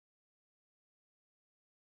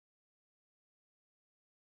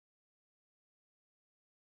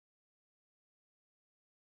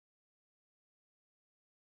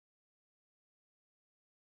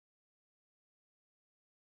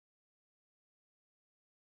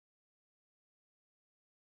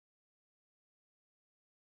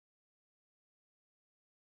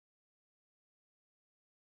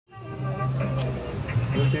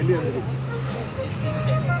He will tell you everything.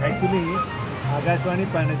 Actually, Akashvani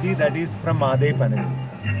Panaji, that is from Maruti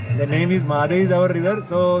Panaji. The name is Maruti is our river,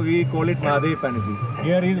 so we call it Maruti Panaji.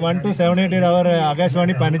 Here is 12788 our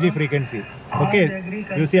Akashvani Panaji frequency. Okay,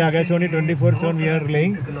 you see Akashvani 24/7 we are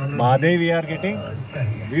laying. Maruti we are getting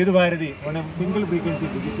with Bharati on a single frequency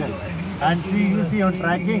digital. And see, you see on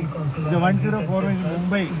tracking, the 104 is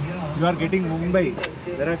Mumbai. You are getting Mumbai.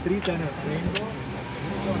 There are 3 channels. Rainbow,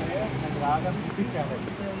 and Raga 6 channels.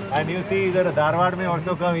 And you see the Dharwad may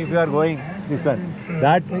also come if you are going this one.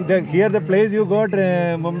 Here the place you got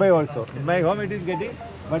Mumbai also. In my home it is getting,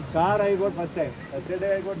 but car I got first time.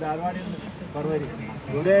 Yesterday I got Dharwad in February.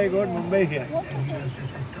 Today I got Mumbai here.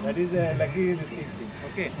 That is lucky thing.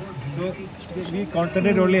 Okay. So we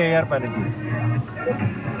concentrate only AR Panaji.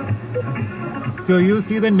 So you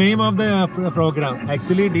see the name of the program.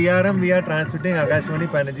 Actually DRM we are transmitting Akashvani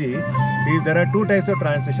Panaji. There are 2 types of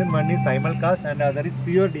transmission. One is simulcast and other is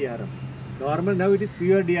pure DRM. Normal now it is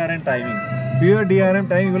pure DRM timing. Pure DRM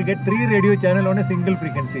time you will get 3 radio channel on a single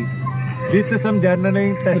frequency with some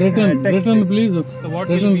journaling text. Written please. So what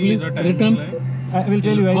written please. Written. I will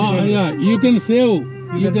tell you. Yeah, you can save.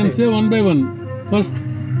 You can save one by one. First.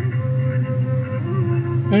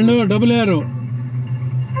 And double arrow.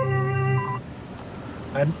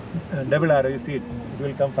 And double arrow, you see it. It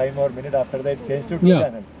will come 5 more minutes after that. Change to 2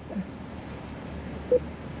 channel.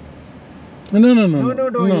 No,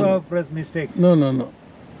 you have pressed mistake. No.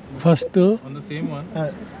 First. On the same one.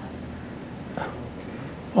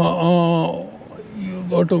 You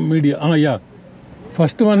go to media. Yeah.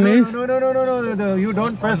 First one is. No. You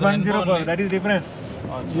don't press 104. That is different.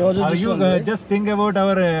 You just think about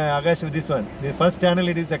our Akash, this one. The first channel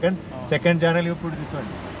it is second. Second channel you put this one.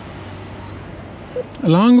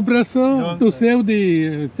 Long press to save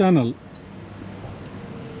the channel.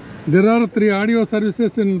 There are 3 audio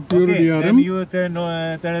services in pure DRM. Then you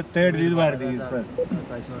third is where the press.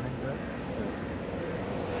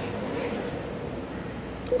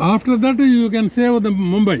 After that you can save the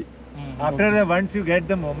Mumbai. After once you get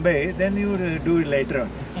the Mumbai, then you do it later on.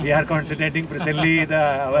 We are concentrating presently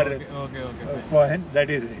our point. That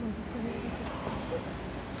is it.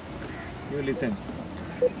 You listen.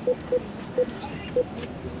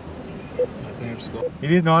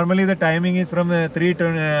 It is normally the timing is from 3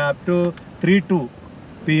 up to 3:02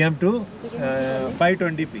 p.m. to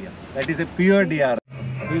 5:20 p.m. That is a pure DR.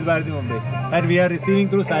 This is Bharati Mumbai, and we are receiving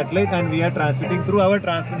through satellite and we are transmitting through our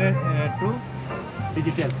transmitter to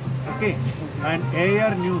digital. Okay, and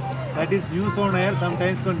AR news, that is news on air,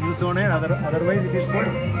 sometimes called news on air. Otherwise it is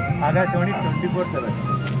called Akashvani 24/7.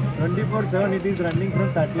 24/7 it is running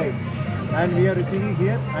from satellite. And we are receiving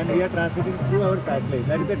here and we are transmitting through our satellite.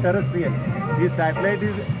 That is the terrestrial. This satellite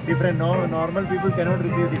is different. No, normal people cannot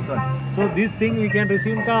receive this one. So this thing we can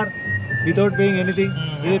receive in car without paying anything.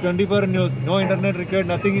 This is 24 news. No internet required.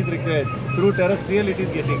 Nothing is required. Through terrestrial it is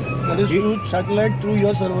getting. That is through satellite, through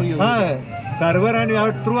your server. Server and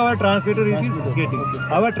through our transmitter it is getting. Okay.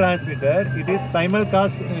 Our transmitter it is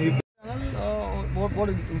simulcast. What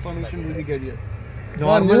information will we get here?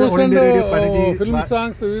 News and film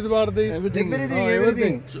songs with Bharati.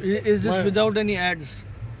 Everything. So is this without any ads?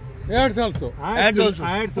 Ads also. Ads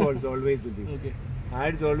also always will be. Okay.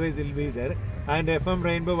 Ads always will be there. And FM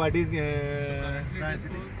Rainbow, what is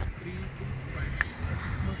transmitting?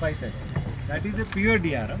 5:30. That is a pure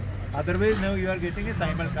DRM. Otherwise, now you are getting a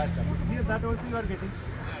simulcast. Here, that also you are getting.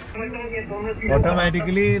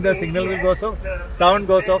 Automatically, the signal will go off. Sound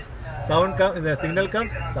goes off. The signal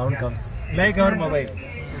comes. Sound comes. Like our mobile.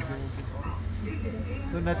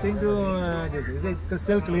 So nothing to this. It's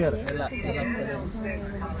crystal clear.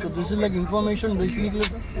 So this is like information basically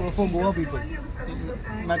for Goa people.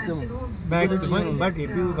 Maximum. But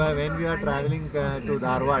if you when we are traveling to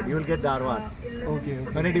Dharwad, you will get Dharwad. Okay.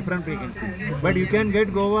 On a different frequency. But you can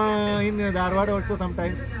get Goa in Dharwad also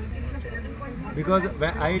sometimes. Because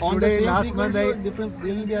last month they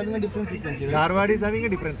will be having a different frequency. Right? Dharwad is having a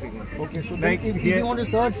different frequency. Okay, so like if you want to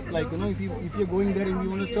search, like if you're going there and you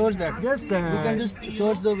want to search that, just you can just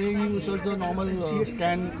search the way you search the normal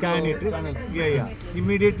scan it channel. Yeah.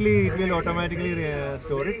 Immediately it will automatically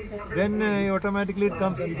store it. Then automatically it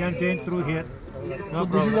comes. You can change through here. So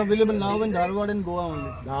this is available now in Dharwad and Goa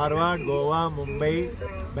only. Dharwad, Goa, Mumbai,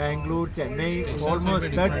 Bangalore, Chennai, almost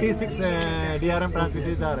 36 DRM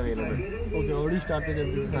transmitters are available. Okay, already started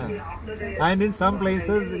everywhere. And in some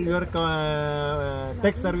places, your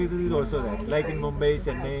tech services is also there. Like in Mumbai,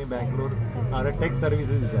 Chennai, Bangalore, our tech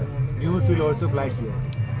services is there. News will also flash here.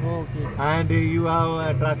 Okay. And you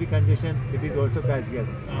have traffic congestion, it is also flash here.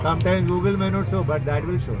 Sometimes Google may not show, but that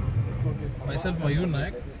will show. Okay. Myself, Mayur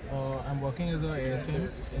Naik. I'm working as a ASM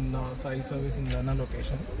in site service in Verna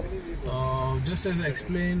location. Just as I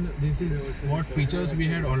explained, this is what features we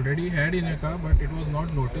had already had in a car, but it was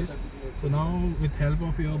not noticed. So now, with help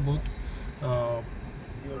of your both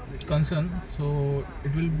concern, so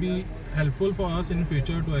it will be helpful for us in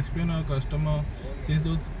future to explain our customer. Since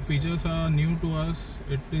those features are new to us,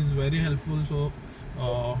 it is very helpful. So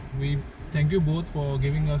we thank you both for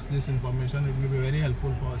giving us this information. It will be very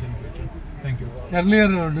helpful for us in future. Thank you. Earlier,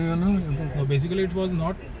 do you know about? No, basically it was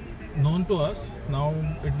not known to us. Now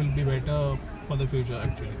it will be better for the future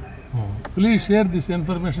actually. Please share this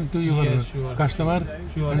information to your Yes, sure. customers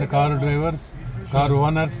Sure. and car drivers, car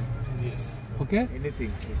owners. Yes. Okay?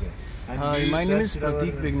 Anything. Okay. And Hi, we my name is searched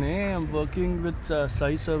Pratik Vigne. I'm working with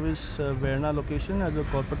Sai Service Verna location as a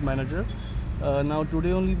corporate manager. Now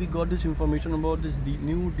today only we got this information about this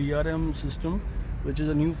new DRM system, which is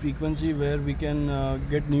a new frequency where we can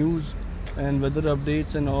get news and weather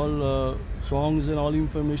updates and all songs and all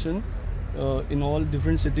information in all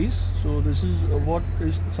different cities. So this is what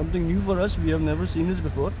is something new for us. We have never seen this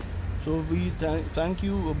before. So we thank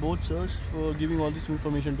you both sirs for giving all this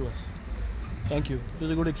information to us. Thank you. It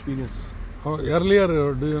was a good experience. Earlier,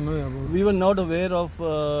 do you know about? We were not aware of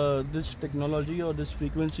this technology or this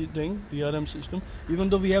frequency thing, DRM system, even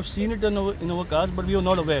though we have seen it in our cars, but we were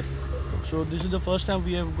not aware. So this is the first time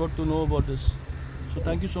we have got to know about this. So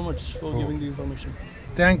thank you so much for giving the information.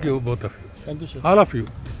 Thank you, both of you. Thank you, sir. All of you.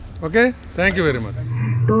 Okay? Thank you very much.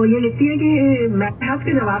 तो ये लिखती है कि मैंने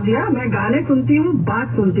आपसे जवाब दिया, मैं गाने सुनती हूँ,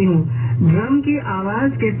 बात सुनती हूँ, ड्रम की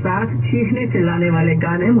आवाज के साथ चीखने चिल्लाने वाले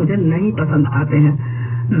गाने मुझे नहीं पसंद आते हैं।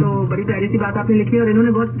 तो बड़ी प्यारी सी बात आपने लिखी और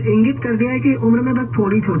इन्होंने बहुत इंगित कर दिया है कि उम्र में बस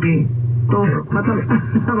थोड़ी छोटी, तो मतलब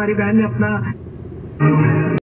हमारी बहन ने अपना